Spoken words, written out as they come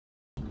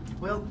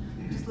Well,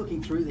 just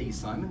looking through these,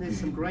 Simon, there's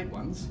some great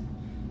ones.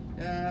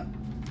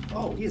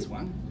 Oh, here's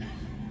one.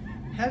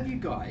 Have you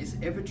guys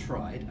ever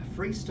tried a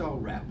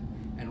freestyle rap,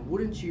 and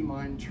wouldn't you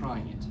mind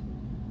trying it?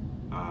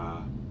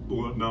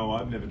 Well, no,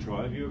 I've never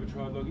tried. Have you ever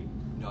tried, Lachy?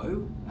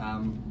 No.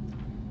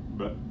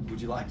 But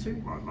Would you like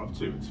to? I'd love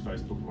to. It's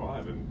Facebook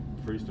Live and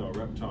freestyle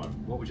rap time.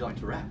 What would you like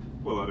to rap?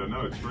 Well, I don't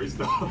know. It's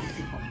freestyle. Oh,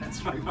 that's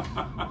true.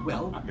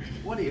 Well,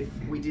 what if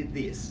we did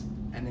this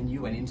and then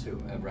you went into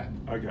a rap?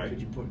 Okay.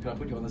 Could I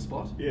put you on the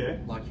spot? Yeah.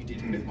 Like you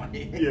did with my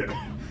hair?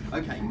 Yeah.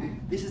 Okay,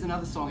 this is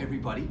another song,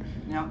 everybody.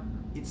 Now,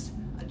 it's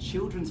a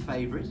children's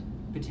favourite,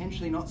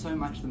 potentially not so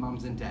much the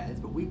mums and dads,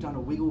 but we've done a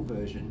wiggle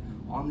version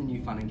on the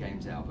new Fun and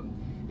Games album.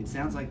 It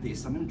sounds like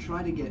this. I'm going to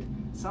try to get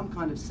some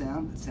kind of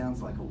sound that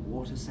sounds like a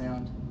water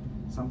sound,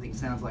 something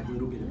sounds like a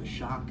little bit of a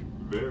shark.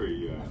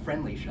 Very... A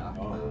friendly shark.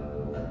 Oh.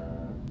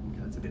 Okay,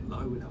 that's a bit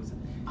low. That was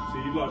So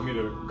you'd like me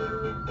to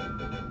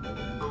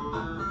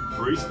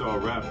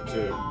freestyle rap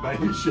to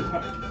Baby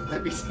Shark?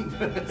 Let me sing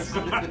first.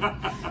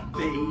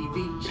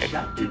 Baby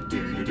shark, do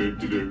do do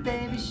do do.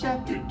 Baby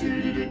shark, do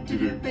do do do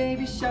do.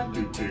 Baby shark,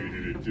 do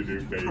do do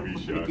do. Baby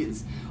Shark.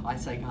 Because I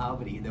sang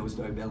harmony and there was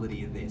no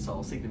melody in there, so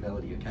I'll sing the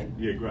melody, okay?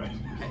 Yeah, great.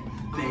 Okay.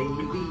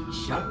 Baby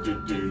shark,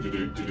 do do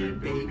do do do.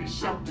 Baby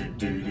shark, do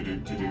do do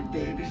do do.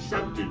 Baby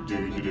shark, do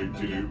do do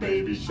do do.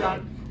 Baby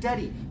shark.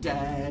 Daddy,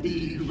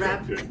 daddy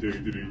rap.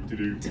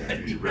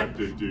 Daddy rap.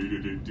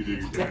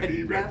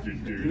 Daddy rap.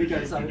 Here we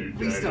go, Simon.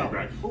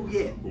 Freestyle. Oh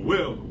yeah.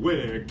 Well,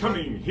 we're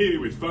coming here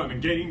with fun and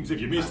games.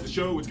 If you missed the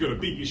show, it's gonna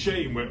be a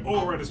shame. We're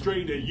all at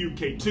Australia,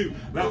 UK too.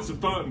 Lots of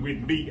fun with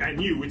me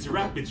and you. It's a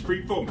rap, it's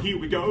freeform. Here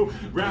we go,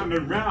 round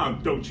and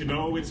round. Don't you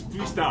know it's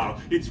freestyle?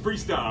 It's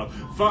freestyle.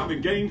 Fun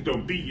and games.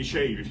 Don't be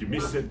ashamed. If you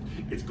miss it,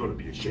 it's gonna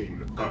be a shame.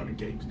 The fun and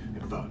games.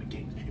 And fun and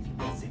games. If you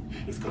miss it,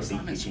 it's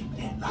gonna be a shame.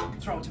 Yeah,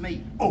 throw it to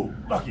me. Oh,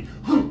 Lachy.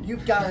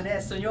 You've got an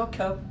S on your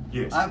cup.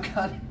 Yes. I've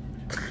got.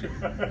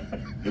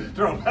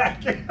 Throw it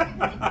back.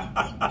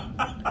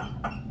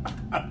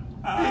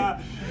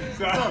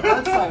 Oh,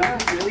 that's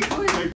so really